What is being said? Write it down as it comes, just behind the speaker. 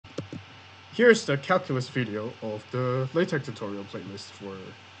Here's the calculus video of the LaTeX tutorial playlist for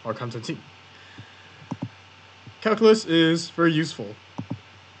our content team. Calculus is very useful.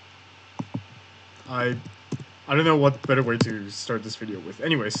 I don't know what better way to start this video with.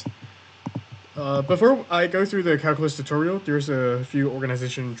 Anyways, before I go through the calculus tutorial, there's a few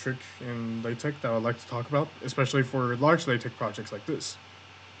organization tricks in LaTeX that I'd like to talk about, especially for large LaTeX projects like this.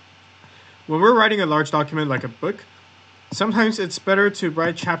 When we're writing a large document like a book, sometimes it's better to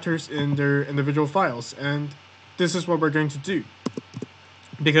write chapters in their individual files, and this is what we're going to do.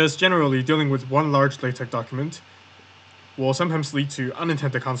 Because generally, dealing with one large LaTeX document will sometimes lead to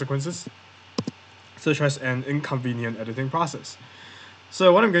unintended consequences, such as an inconvenient editing process.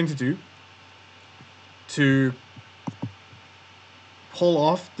 So what I'm going to do to pull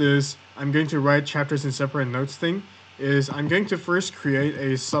off this I'm going to write chapters in separate notes thing is I'm going to first create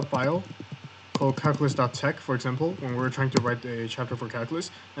a subfile called calculus.tech, for example, when we're trying to write a chapter for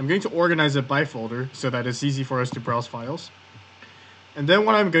calculus. I'm going to organize it by folder so that it's easy for us to browse files. And then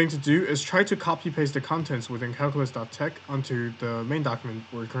what I'm going to do is try to copy paste the contents within calculus.tech onto the main document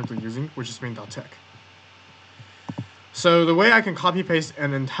we're currently using, which is main.tech. So the way I can copy paste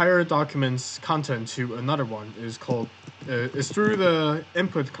an entire document's content to another one is through the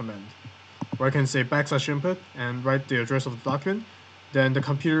input command, where I can say \input and write the address of the document. Then the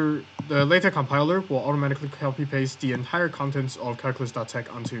LaTeX compiler will automatically copy paste the entire contents of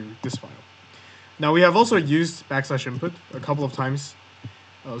calculus.tech onto this file. Now we have also used \input a couple of times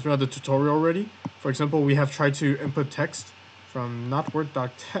throughout the tutorial already. For example, we have tried to input text from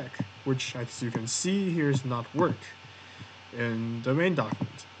notwork.tech, which, as you can see, here's not work in the main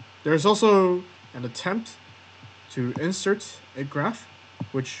document. There's also an attempt to insert a graph,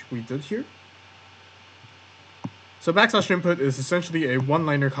 which we did here. So \input is essentially a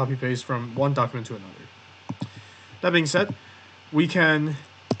one-liner copy-paste from one document to another. That being said, we can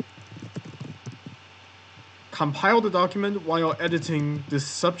compile the document while editing this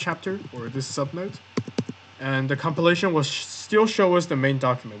subchapter or this subnote, and the compilation will still show us the main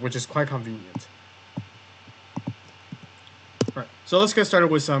document, which is quite convenient. Alright, so let's get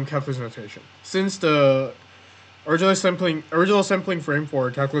started with some calculus notation. Since the original sampling frame for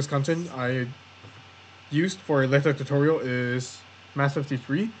calculus content I used for a LaTeX tutorial is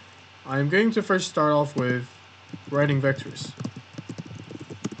Math53, I'm going to first start off with writing vectors.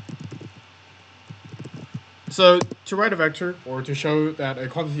 So to write a vector, or to show that a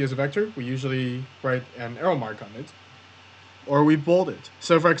quantity is a vector, we usually write an arrow mark on it, or we bold it.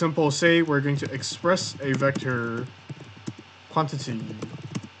 So for example, say we're going to express a vector quantity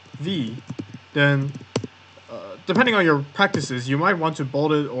v, then depending on your practices, you might want to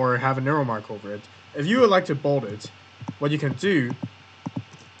bold it or have an arrow mark over it. If you would like to bold it, what you can do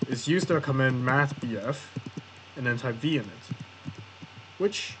is use the command mathbf and then type v in it,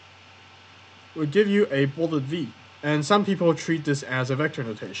 which would give you a bolded v. And some people treat this as a vector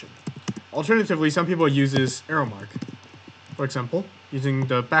notation. Alternatively, some people use this arrow mark. For example, using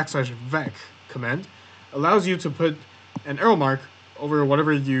the \vec command allows you to put an arrow mark over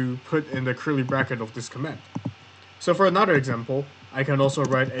whatever you put in the curly bracket of this command. So for another example, I can also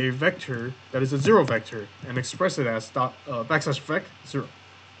write a vector that is a zero vector and express it as \vec 0.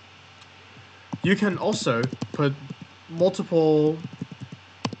 You can also put multiple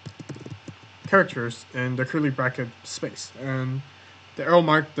characters in the curly bracket space, and the arrow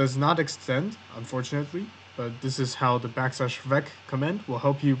mark does not extend, unfortunately, but this is how the \vec command will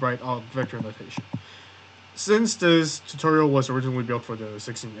help you write out vector notation. Since this tutorial was originally built for the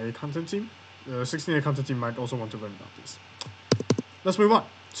 16A content team, the 16A content team might also want to learn about this. Let's move on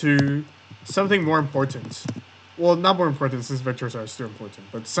to something more important. Well, not more important since vectors are still important,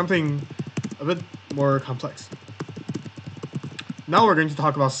 but something a bit more complex. Now we're going to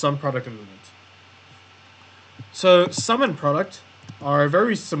talk about sum, product, and limit. So sum and product are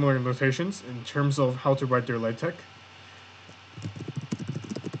very similar notations in terms of how to write their LaTeX.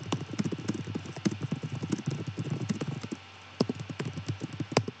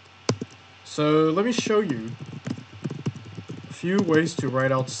 So let me show you a few ways to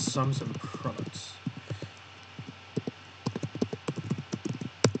write out sums and products.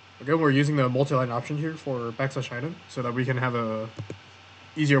 Again, we're using the multi-line option here for \item so that we can have a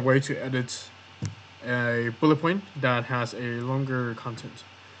easier way to edit a bullet point that has a longer content.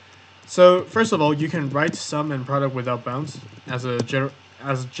 So first of all, you can write sum and product without bounds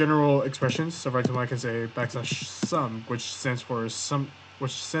as general expressions. So for example, I can say \sum, which stands for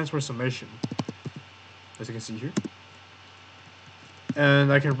summation, as you can see here.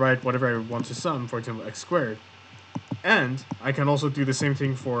 And I can write whatever I want to sum, for example, x squared. And I can also do the same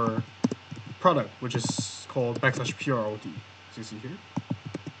thing for product, which is called \prod, as you see here.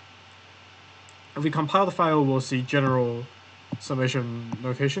 If we compile the file, we'll see general summation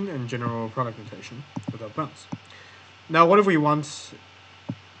notation and general product notation without bounds. Now, what if we want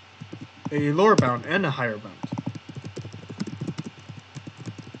a lower bound and a higher bound?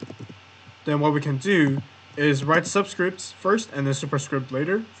 Then what we can do is write subscripts first and then superscript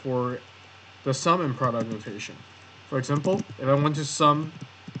later for the sum and product notation. For example, if I want to sum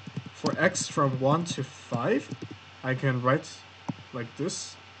for x from 1 to 5, I can write like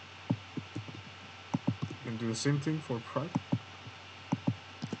this. You can do the same thing for prod.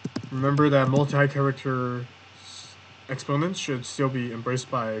 Remember that multi-character exponents should still be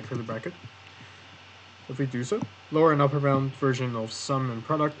embraced by a curly bracket. If we do so, lower and upper bound version of sum and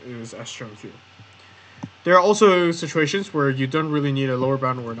product is as shown here. There are also situations where you don't really need a lower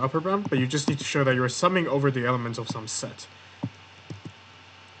bound or an upper bound, but you just need to show that you're summing over the elements of some set.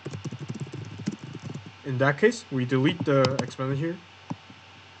 In that case, we delete the exponent here.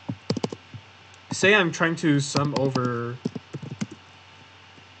 Say I'm trying to sum over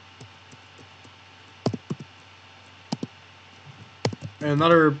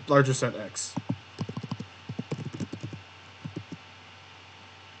another larger set x.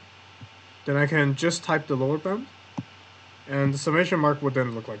 Then I can just type the lower bound, and the summation mark would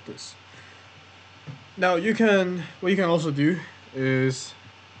then look like this. Now what you can also do is,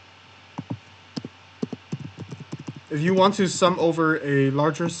 if you want to sum over a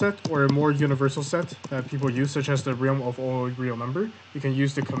larger set or a more universal set that people use, such as the realm of all real number, you can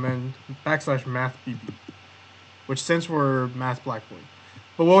use the command \mathbb, which stands for math blackboard.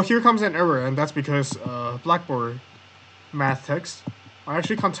 But well, here comes an error, and that's because Blackboard math text are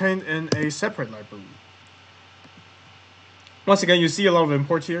actually contained in a separate library. Once again, you see a lot of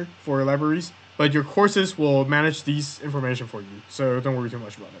import here for libraries, but your courses will manage these information for you, so don't worry too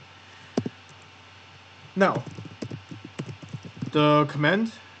much about it. Now, the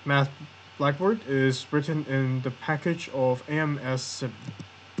command math blackboard is written in the package of AMS7,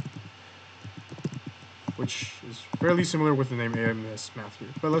 which is fairly similar with the name AMS math here.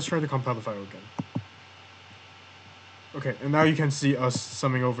 But let's try to compile the file again. Okay, and now you can see us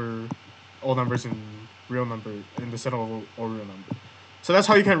summing over all numbers in real number in the set of all real number. So that's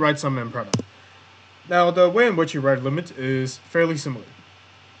how you can write sum and product. Now the way in which you write limit is fairly similar.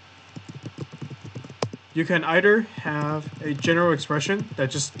 You can either have a general expression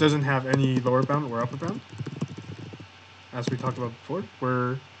that just doesn't have any lower bound or upper bound, as we talked about before,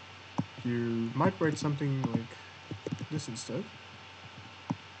 where you might write something like this instead.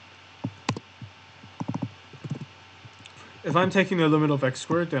 If I'm taking the limit of x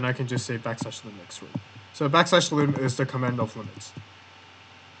squared, then I can just say \lim x squared. So \lim is the command of limits.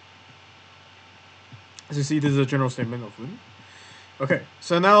 As you see, this is a general statement of limit. Okay,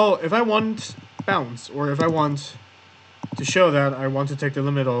 so now if I want bounds, or if I want to show that I want to take the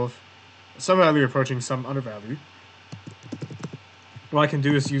limit of some value approaching some other value, what I can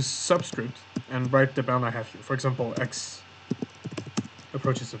do is use subscript and write the bound I have here. For example, x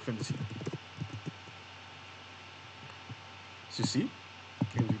approaches infinity. As you see, you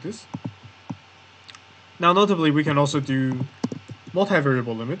can do this. Now notably, we can also do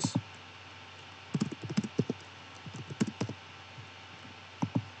multivariable limits.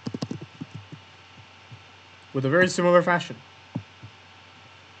 With a very similar fashion.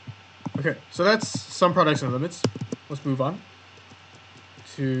 Okay, so that's sum products and limits. Let's move on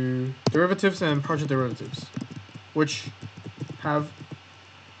to derivatives and partial derivatives, which have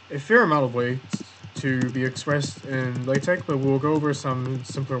a fair amount of ways to be expressed in LaTeX, but we'll go over some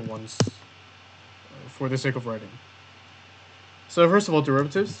simpler ones for the sake of writing. So first of all,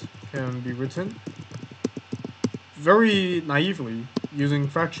 derivatives can be written very naively using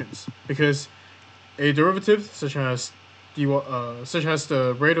fractions, because a derivative such as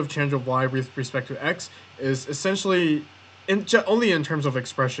the rate of change of y with respect to x is essentially, only in terms of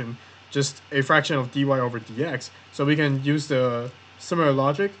expression, just a fraction of dy over dx. So we can use the similar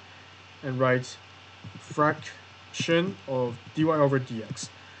logic and write fraction of dy over dx.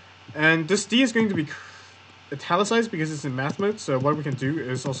 And this d is going to be italicized because it's in math mode. So what we can do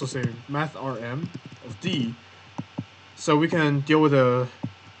is also say math rm of d. So we can deal with a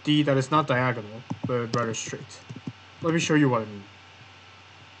d that is not diagonal, but rather straight. Let me show you what I mean.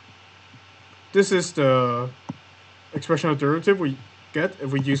 This is the expression of derivative we get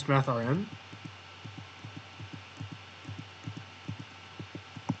if we use math rm.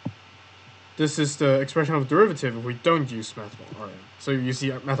 This is the expression of derivative if we don't use math rm. So you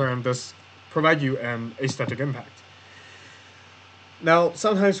see math rm does provide you an aesthetic impact. Now,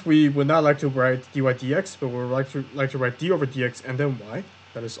 sometimes we would not like to write dy dx, but we would like to write d over dx and then y.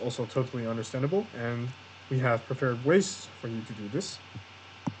 That is also totally understandable, and we have prepared ways for you to do this.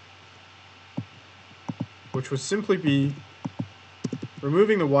 which would simply be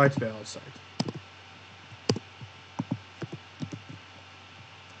removing the y to the outside.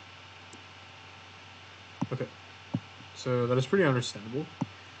 Okay, so that is pretty understandable,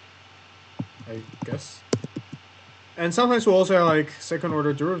 I guess. And sometimes we'll also have like second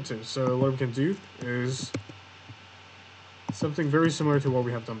order derivatives. So what we can do is something very similar to what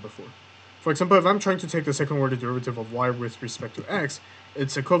we have done before. For example, if I'm trying to take the second order derivative of y with respect to x,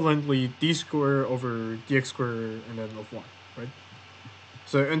 it's equivalently d squared over dx squared and then of y, right?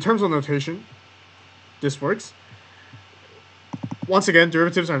 So in terms of notation, this works. Once again,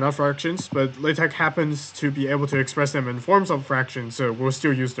 derivatives are not fractions, but LaTeX happens to be able to express them in forms of fractions, so we'll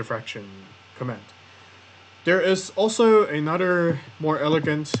still use the fraction command. There is also another more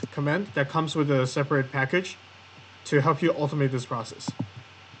elegant command that comes with a separate package to help you automate this process.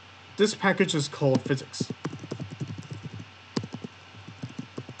 This package is called physics.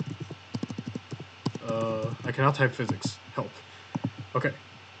 I cannot type physics. Help. Okay.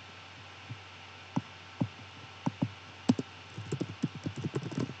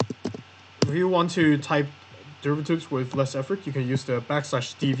 If you want to type derivatives with less effort, you can use the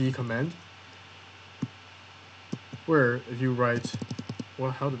 \dv command. Where if you write,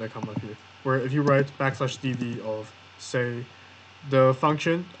 well, how did that come up here? Where if you write \dv of, say, the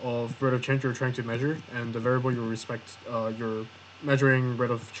function of rate of change you're trying to measure and the variable you're measuring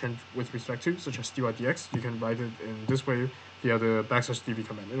rate of change with respect to, such as dy dx, you can write it in this way via the \dv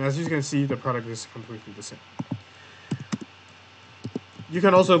command. And as you can see, the product is completely the same. You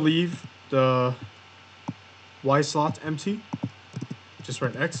can also leave the y slot empty, just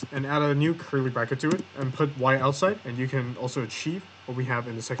write x and add a new curly bracket to it and put y outside, and you can also achieve what we have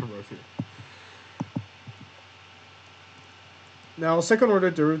in the second row here. Now, second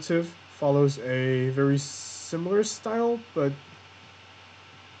order derivative follows a very similar style, but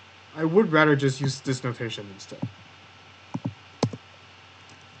I would rather just use this notation instead.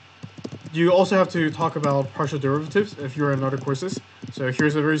 You also have to talk about partial derivatives if you're in other courses. So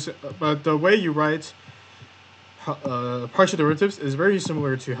here's but the way you write partial derivatives is very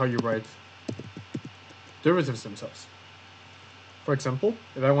similar to how you write derivatives themselves. For example,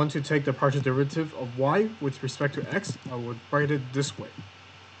 if I want to take the partial derivative of y with respect to x, I would write it this way.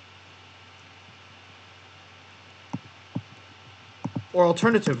 Or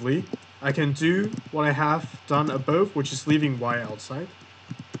alternatively, I can do what I have done above, which is leaving y outside.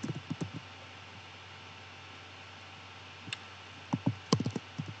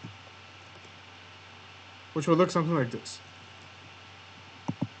 Which will look something like this.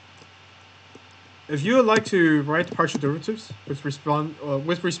 If you would like to write partial derivatives with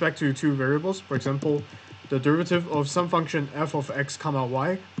respect to two variables, for example, the derivative of some function f of x comma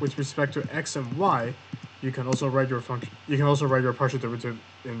y with respect to x and y, you can also write your partial derivative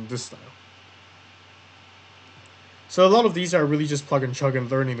in this style. So a lot of these are really just plug and chug and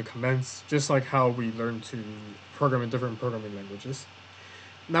learning the commands, just like how we learn to program in different programming languages.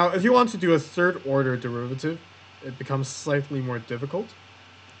 Now, if you want to do a third order derivative, it becomes slightly more difficult.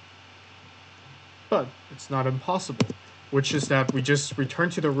 But it's not impossible, which is that we just return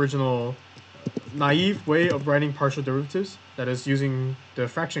to the original naive way of writing partial derivatives, that is using the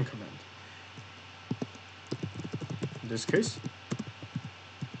fraction command. In this case,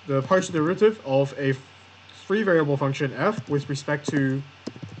 the partial derivative of a free variable function f with respect to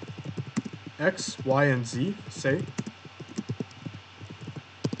x, y, and z, say,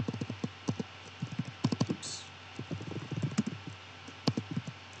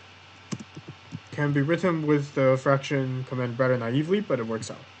 can be written with the fraction command rather naively, but it works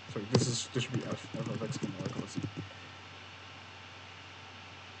out. So this should be f of x comma y comma z.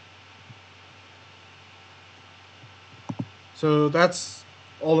 So that's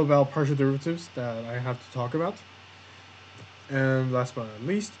all about partial derivatives that I have to talk about. And last but not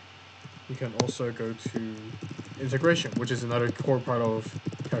least, you can also go to integration, which is another core part of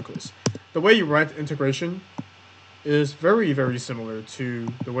calculus. The way you write integration is very, very similar to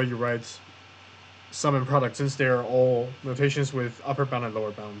the way you write sum and product, since they are all notations with upper bound and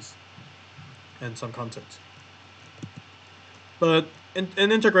lower bounds and some context. But in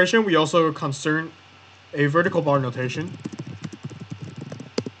integration, we also concern a vertical bar notation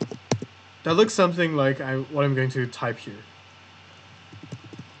that looks something like what I'm going to type here.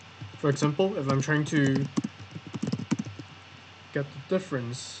 For example, if I'm trying to get the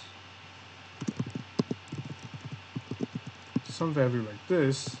difference, some value like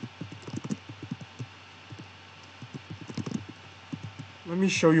this, let me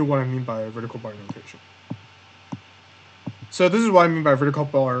show you what I mean by a vertical bar notation. So this is what I mean by vertical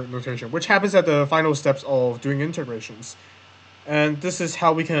bar notation, which happens at the final steps of doing integrations. And this is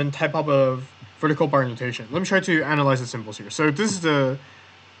how we can type up a vertical bar notation. Let me try to analyze the symbols here. So this is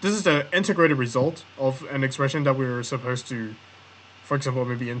the integrated result of an expression that we're supposed to, for example,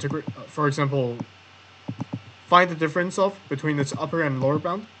 maybe integrate. For example, find the difference of between its upper and lower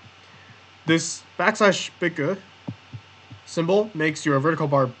bound. This backslash bigger symbol makes your vertical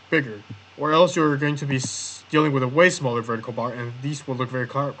bar bigger, or else you're going to be dealing with a way smaller vertical bar, and these will look very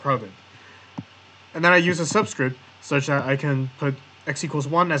crowded. And then I use a subscript such that I can put x equals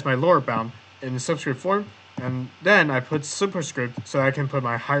 1 as my lower bound in the subscript form, and then I put superscript so I can put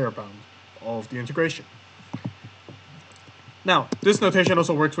my higher bound of the integration. Now, this notation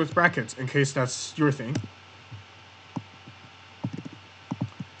also works with brackets, in case that's your thing.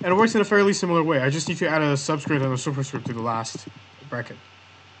 And it works in a fairly similar way. I just need to add a subscript and a superscript to the last bracket,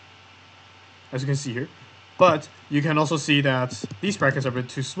 as you can see here. But you can also see that these brackets are a bit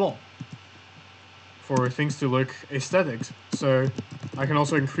too small for things to look aesthetic. So I can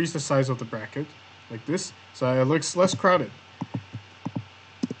also increase the size of the bracket, like this, so it looks less crowded.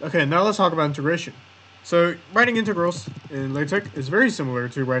 Okay, now let's talk about integration. So writing integrals in LaTeX is very similar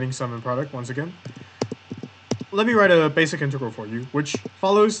to writing sum and product once again. Let me write a basic integral for you, which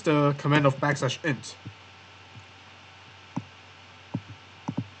follows the command of \int.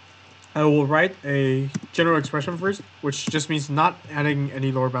 I will write a general expression first, which just means not adding any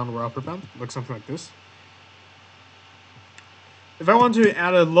lower bound or upper bound. It looks something like this. If I want to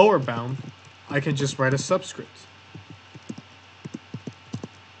add a lower bound, I can just write a subscript.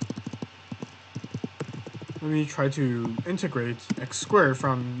 Let me try to integrate x squared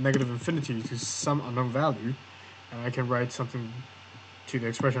from -infinity to some unknown value. And I can write something to the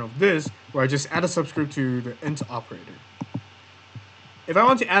expression of this, where I just add a subscript to the int operator. If I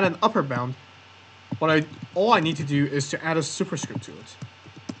want to add an upper bound, all I need to do is to add a superscript to it,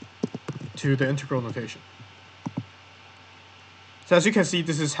 to the integral notation. So as you can see,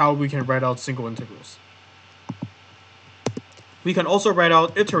 this is how we can write out single integrals. We can also write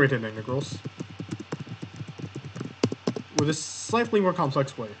out iterated integrals with a slightly more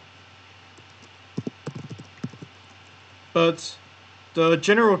complex way. But the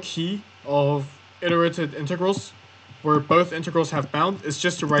general key of iterated integrals, where both integrals have bound, is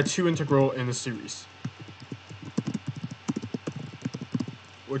just to write two integrals in a series.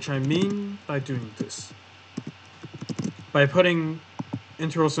 Which I mean by doing this. By putting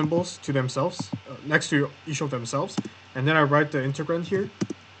integral symbols to themselves, next to each of themselves, and then I write the integrand here,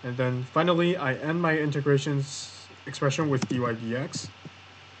 and then finally I end my integrations expression with dy dx.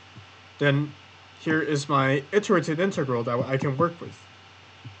 Then here is my iterated integral that I can work with.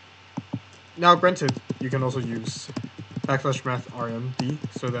 Now granted, you can also use \math_rmd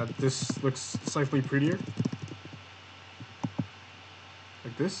so that this looks slightly prettier.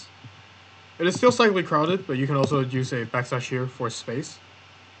 Like this. It is still slightly crowded, but you can also use a \ here for space,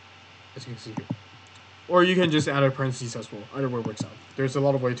 as you can see here. Or you can just add a parentheses as well. Either way works out. There's a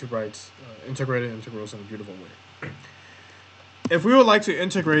lot of ways to write integrated integrals in a beautiful way. If we would like to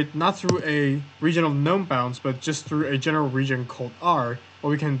integrate not through a region of known bounds, but just through a general region called R,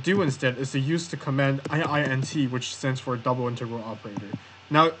 what we can do instead is to use the command IINT, which stands for double integral operator.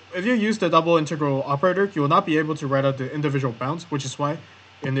 Now, if you use the double integral operator, you will not be able to write out the individual bounds, which is why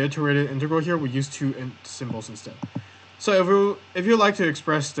in the iterated integral here, we use two int symbols instead. So if you like to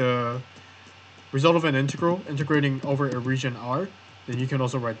express the result of an integral integrating over a region R, then you can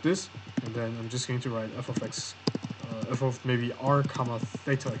also write this, and then I'm just going to write f of x, f of maybe r comma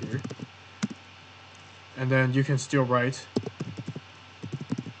theta here, and then you can still write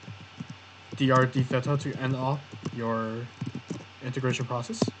dr d theta to end off your integration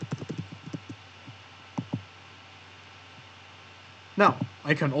process. Now,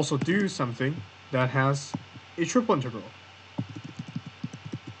 I can also do something that has a triple integral,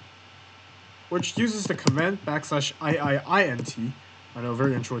 which uses the command \iiint. I know,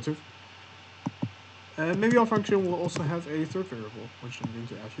 very intuitive. And maybe our function will also have a third variable, which I'm going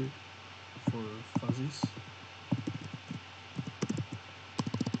to add here for fuzzies.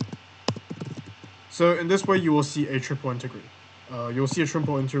 So in this way, you will see a triple integral. You'll see a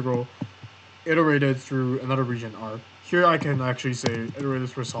triple integral iterated through another region R. Here I can actually say iterated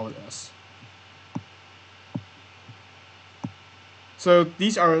through a solid S. So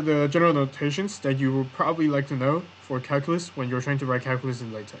these are the general notations that you will probably like to know for calculus when you're trying to write calculus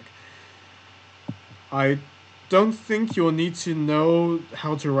in LaTeX. I don't think you'll need to know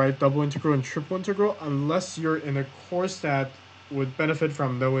how to write double integral and triple integral unless you're in a course that would benefit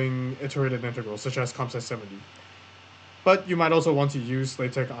from knowing iterated integrals, such as Comp Sci 70. But you might also want to use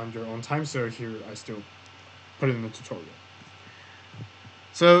LaTeX on your own time, so here I still put it in the tutorial.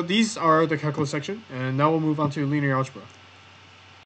 So these are the calculus section, and now we'll move on to linear algebra.